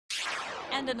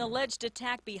And an alleged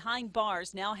attack behind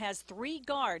bars now has 3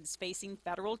 guards facing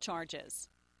federal charges.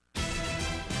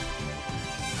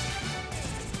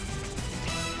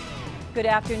 Good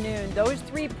afternoon. Those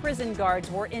 3 prison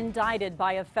guards were indicted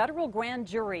by a federal grand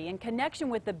jury in connection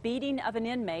with the beating of an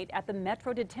inmate at the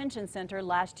Metro Detention Center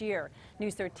last year.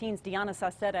 News 13's Diana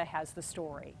Saceta has the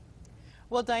story.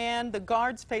 Well, Diane, the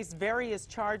guards face various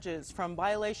charges, from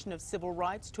violation of civil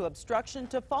rights to obstruction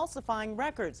to falsifying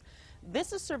records.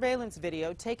 This is surveillance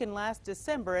video taken last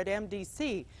December at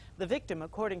MDC. The victim,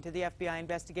 according to the FBI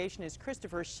investigation, is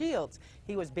Christopher Shields.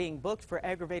 He was being booked for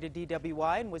aggravated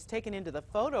DWI and was taken into the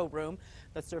photo room.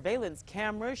 The surveillance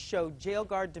cameras showed jail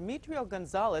guard Demetrio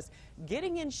Gonzalez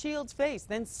getting in Shields' face,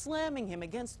 then slamming him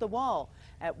against the wall.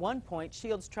 At one point,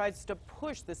 Shields tries to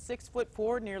push the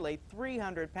 6'4", nearly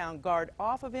 300-pound guard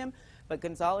off of him, but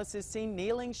Gonzalez is seen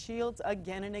kneeling Shields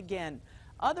again and again.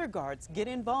 Other guards get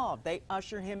involved. They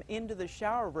usher him into the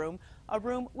shower room, a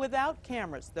room without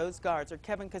cameras. Those guards are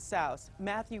Kevin Casaus,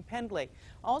 Matthew Pendley,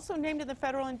 also named in the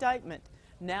federal indictment.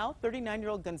 Now,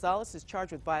 39-year-old Gonzalez is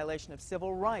charged with violation of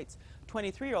civil rights.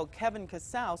 23-year-old Kevin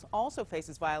Casaus also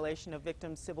faces violation of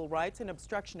victims' civil rights and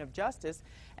obstruction of justice.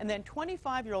 And then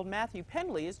 25-year-old Matthew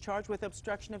Pendley is charged with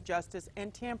obstruction of justice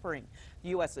and tampering. The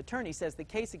U.S. attorney says the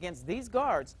case against these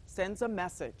guards sends a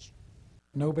message.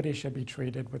 Nobody should be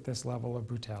treated with this level of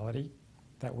brutality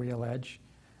that we allege.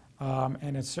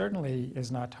 And it certainly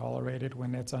is not tolerated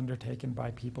when it's undertaken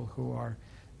by people who are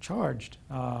charged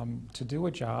to do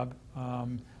a job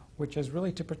which is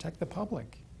really to protect the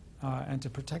public and to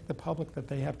protect the public that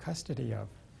they have custody of.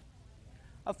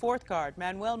 A 4th guard,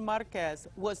 Manuel Marquez,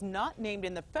 was not named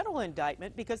in the federal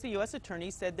indictment because the U.S.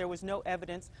 attorney said there was no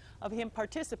evidence of him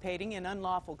participating in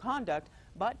unlawful conduct,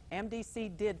 but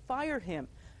MDC did fire him.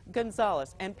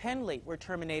 Gonzalez and Pendley were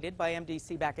terminated by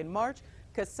MDC back in March.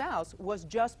 Casaus was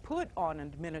just put on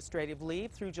administrative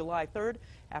leave through July 3rd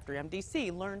after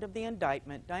MDC learned of the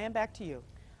indictment. Diane, back to you.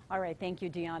 All right, thank you,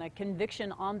 Deanna.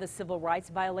 Conviction on the civil rights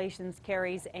violations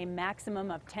carries a maximum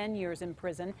of 10 years in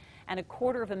prison and a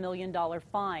 $250,000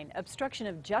 fine. Obstruction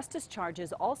of justice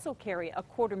charges also carry a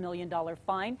 $250,000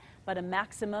 fine, but a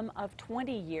maximum of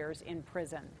 20 years in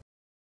prison.